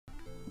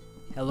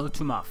Hello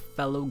to my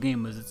fellow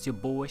gamers, it's your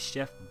boy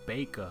Chef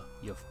Baker,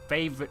 your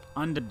favorite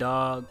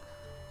underdog.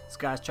 This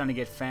guy's trying to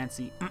get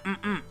fancy.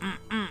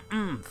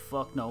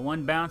 Fuck no,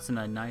 one bounce and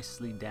I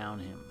nicely down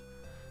him.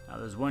 Now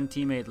there's one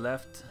teammate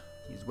left,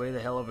 he's way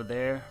the hell over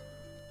there,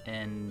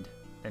 and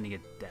then he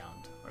gets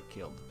downed or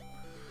killed.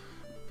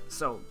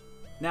 So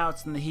now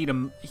it's in the heat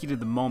of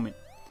the moment.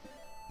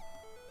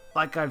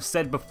 Like I've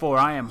said before,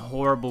 I am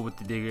horrible with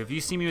the digger. If you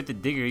see me with the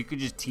digger, you could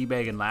just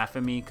teabag and laugh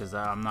at me, because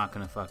I'm not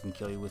going to fucking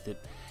kill you with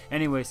it.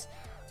 Anyways,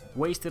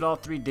 wasted all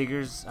 3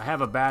 diggers. I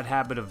have a bad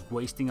habit of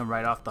wasting them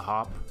right off the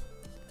hop.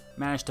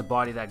 Managed to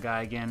body that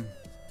guy again.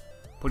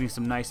 Putting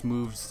some nice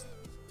moves.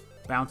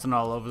 Bouncing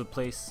all over the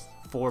place.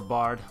 4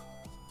 barred.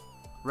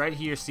 Right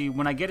here, see,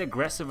 when I get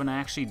aggressive and I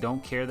actually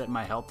don't care that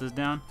my health is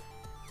down,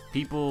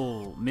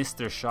 people miss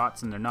their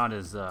shots and they're not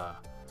as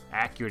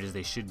accurate as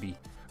they should be.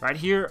 Right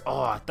here,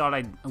 oh, I thought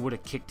I would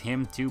have kicked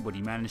him too, but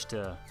he managed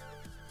to,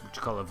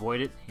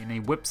 avoid it. And he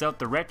whips out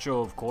the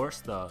retro, of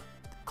course. The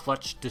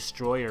clutch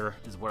destroyer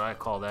is what I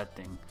call that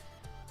thing.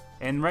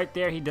 And right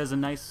there, he does a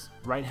nice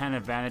right-hand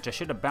advantage. I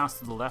should have bounced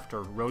to the left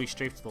or roadie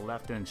straight to the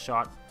left and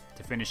shot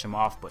to finish him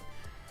off, but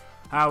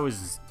I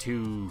was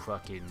too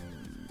fucking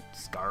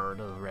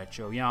scared of the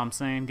retro. You know what I'm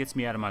saying? Gets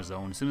me out of my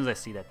zone. As soon as I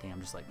see that thing, I'm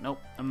just like, nope,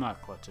 I'm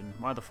not clutching.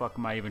 Why the fuck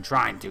am I even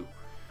trying to?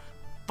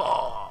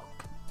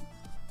 Fuck!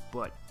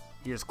 But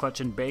here's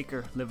Clutchin'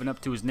 Baker, living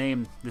up to his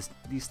name.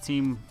 This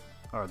team,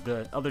 or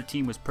the other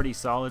team, was pretty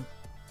solid.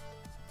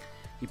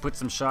 He put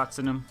some shots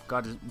in him,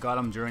 got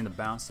him during the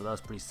bounce, so that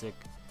was pretty sick.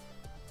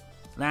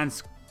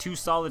 Lands 2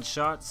 solid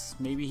shots.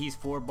 Maybe he's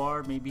 4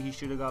 barred, maybe he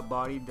should have got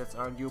bodied, that's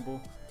arguable.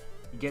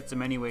 He gets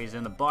him anyways,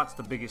 and the bot's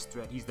the biggest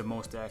threat. He's the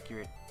most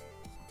accurate,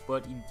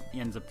 but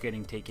he ends up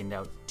getting taken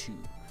out too.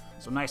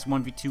 So nice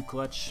 1v2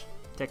 clutch.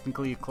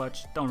 Technically a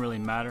clutch, don't really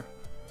matter.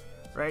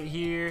 Right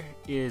here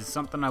is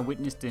something I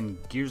witnessed in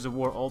Gears of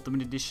War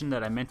Ultimate Edition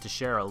that I meant to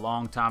share a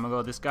long time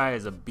ago. This guy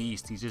is a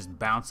beast. He's just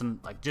bouncing,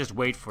 like, just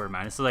wait for it,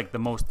 man. This is like the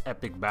most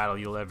epic battle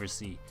you'll ever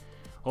see.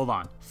 Hold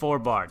on. 4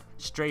 barred,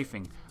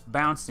 strafing,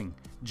 bouncing,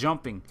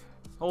 jumping.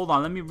 Hold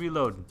on, let me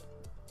reload.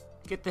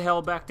 Get the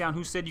hell back down.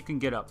 Who said you can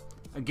get up?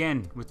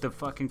 Again, with the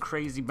fucking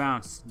crazy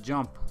bounce,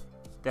 jump.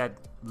 That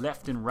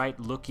left and right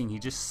looking, he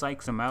just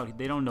psychs them out.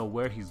 They don't know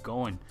where he's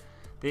going.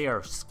 They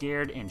are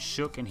scared and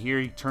shook, and here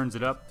he turns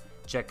it up.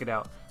 Check it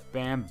out.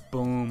 Bam,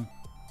 boom,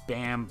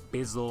 bam,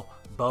 bizzle,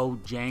 bow,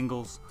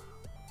 jangles.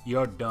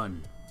 You're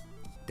done.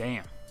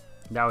 Damn.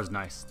 That was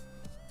nice.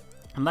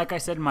 And like I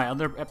said in my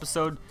other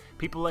episode,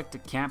 people like to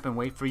camp and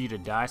wait for you to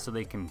die so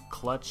they can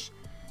clutch.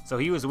 So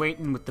he was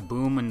waiting with the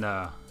boom in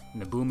the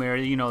boom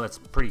area. You know, that's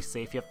pretty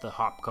safe. You have to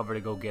hop cover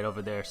to go get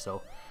over there.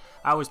 So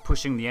I was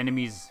pushing the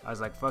enemies. I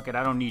was like, fuck it,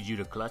 I don't need you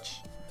to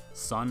clutch.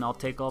 Son, I'll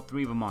take all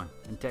 3 of them on.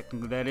 And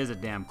technically that is a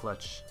damn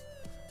clutch.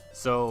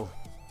 So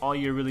all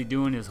you're really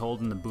doing is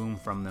holding the boom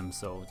from them,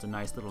 so it's a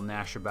nice little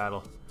Nasher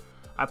battle.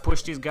 I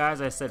pushed these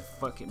guys, I said,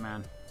 fuck it,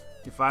 man.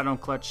 If I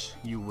don't clutch,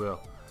 you will.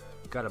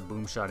 Got a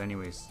boom shot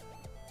anyways.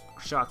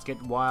 Shots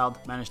get wild,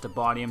 managed to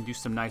body him, do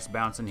some nice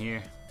bouncing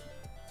here.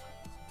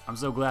 I'm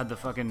so glad the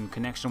fucking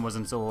connection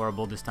wasn't so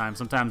horrible this time.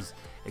 Sometimes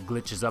it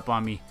glitches up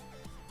on me.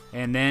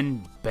 And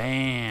then,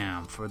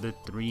 bam, for the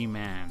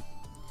 3-man.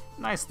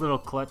 Nice little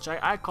clutch.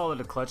 I call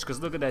it a clutch because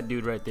look at that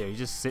dude right there. He's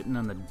just sitting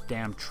on the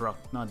damn truck,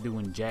 not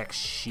doing jack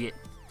shit.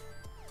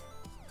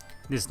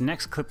 This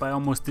next clip I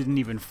almost didn't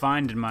even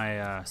find in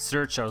my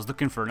search. I was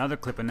looking for another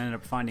clip and ended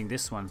up finding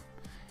this one.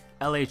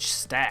 LH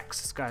Stacks.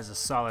 This guy's a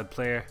solid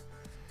player.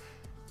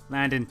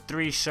 Landing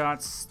 3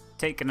 shots,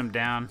 taking him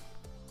down.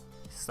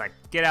 It's like,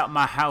 get out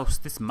my house.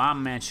 This is my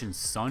mansion,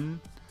 son.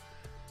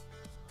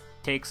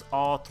 Takes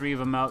all 3 of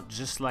them out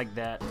just like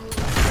that.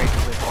 Great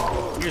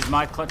clip. Here's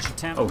my clutch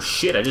attempt. Oh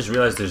shit, I just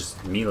realized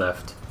there's me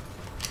left.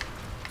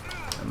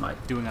 Am I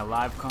doing a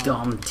live call?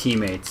 Dumb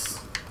teammates.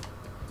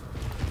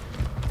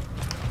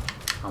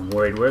 I'm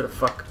worried. Where the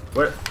fuck?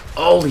 Where?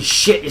 Holy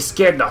shit, you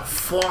scared the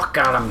fuck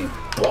out of me,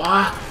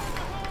 boy.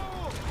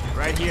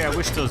 Right here, I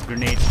wish those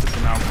grenades took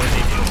them out, but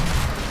they didn't.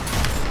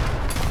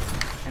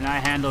 And I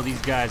handle these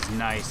guys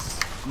nice.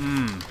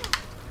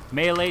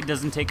 Melee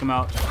doesn't take them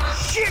out.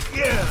 Shit,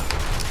 yeah!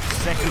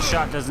 Second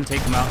shot doesn't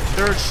take him out.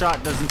 3rd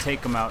shot doesn't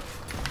take him out.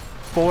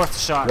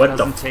 4th shot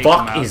doesn't take him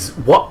out. What the fuck is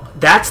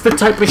what? That's the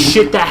type of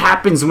shit that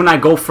happens when I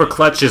go for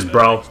clutches,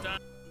 bro.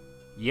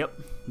 Yep,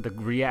 the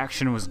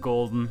reaction was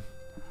golden.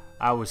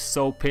 I was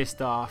so pissed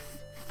off.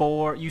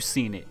 You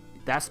seen it.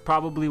 That's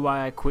probably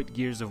why I quit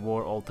Gears of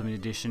War Ultimate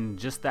Edition.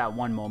 Just that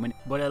one moment.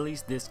 But at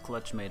least this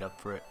clutch made up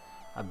for it.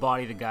 I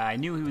bodied the guy. I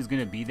knew he was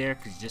gonna be there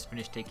because he just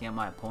finished taking out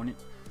my opponent.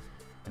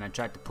 And I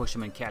tried to push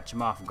him and catch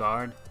him off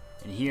guard.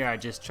 And here I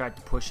just tried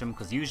to push him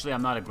because usually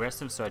I'm not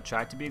aggressive, so I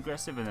tried to be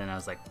aggressive, and then I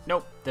was like,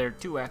 nope, they're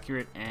too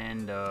accurate,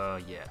 and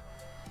yeah.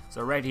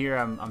 So right here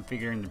I'm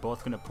figuring they're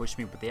both gonna push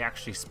me, but they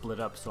actually split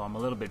up, so I'm a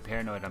little bit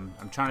paranoid.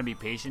 I'm trying to be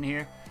patient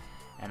here,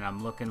 and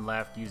I'm looking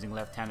left, using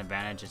left-hand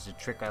advantage. It's a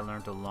trick I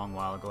learned a long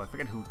while ago. I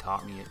forget who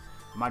taught me it.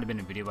 It might have been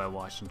a video I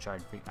watched and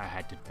I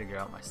had to figure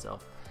out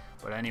myself.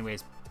 But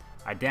anyways,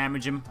 I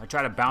damage him. I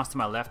try to bounce to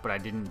my left, but I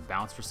didn't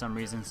bounce for some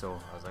reason, so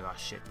I was like, oh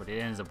shit, but it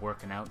ends up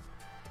working out.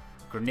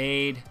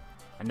 Grenade,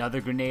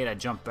 another grenade, I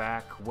jump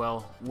back.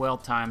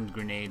 Well-timed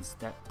grenades.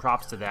 That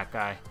props to that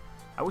guy.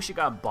 I wish he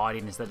got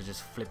bodied instead of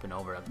just flipping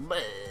over. Like,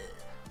 bleh.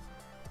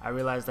 I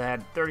realized I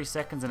had 30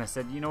 seconds and I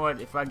said, you know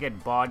what, if I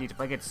get bodied,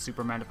 if I get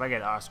Superman, if I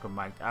get Oscar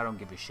Mike, I don't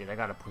give a shit. I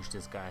gotta push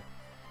this guy.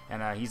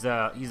 And he's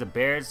a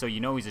Baird, so you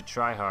know he's a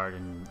tryhard,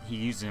 and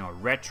he's using a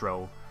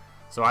retro.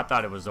 So I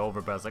thought it was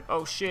over, but I was like,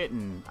 oh shit,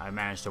 and I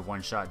managed to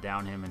one-shot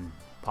down him and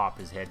pop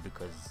his head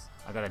because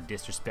I gotta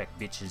disrespect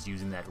bitches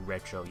using that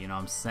retro, you know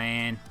what I'm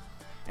saying?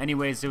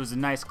 Anyways, it was a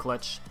nice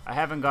clutch. I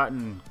haven't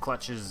gotten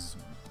clutches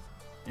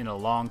in a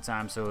long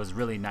time, so it was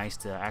really nice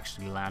to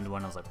actually land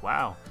one. I was like,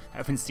 wow, I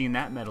haven't seen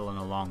that medal in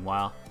a long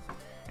while.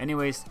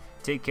 Anyways,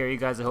 take care, you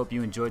guys. I hope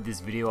you enjoyed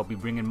this video. I'll be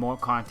bringing more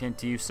content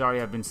to you.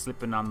 Sorry I've been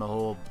slipping on the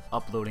whole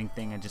uploading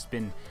thing. I've just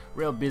been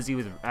real busy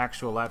with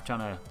actual life, trying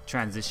to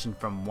transition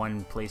from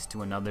one place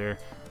to another,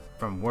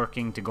 from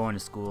working to going to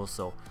school.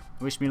 So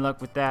wish me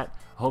luck with that.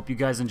 I hope you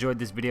guys enjoyed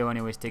this video.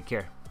 Anyways, take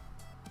care.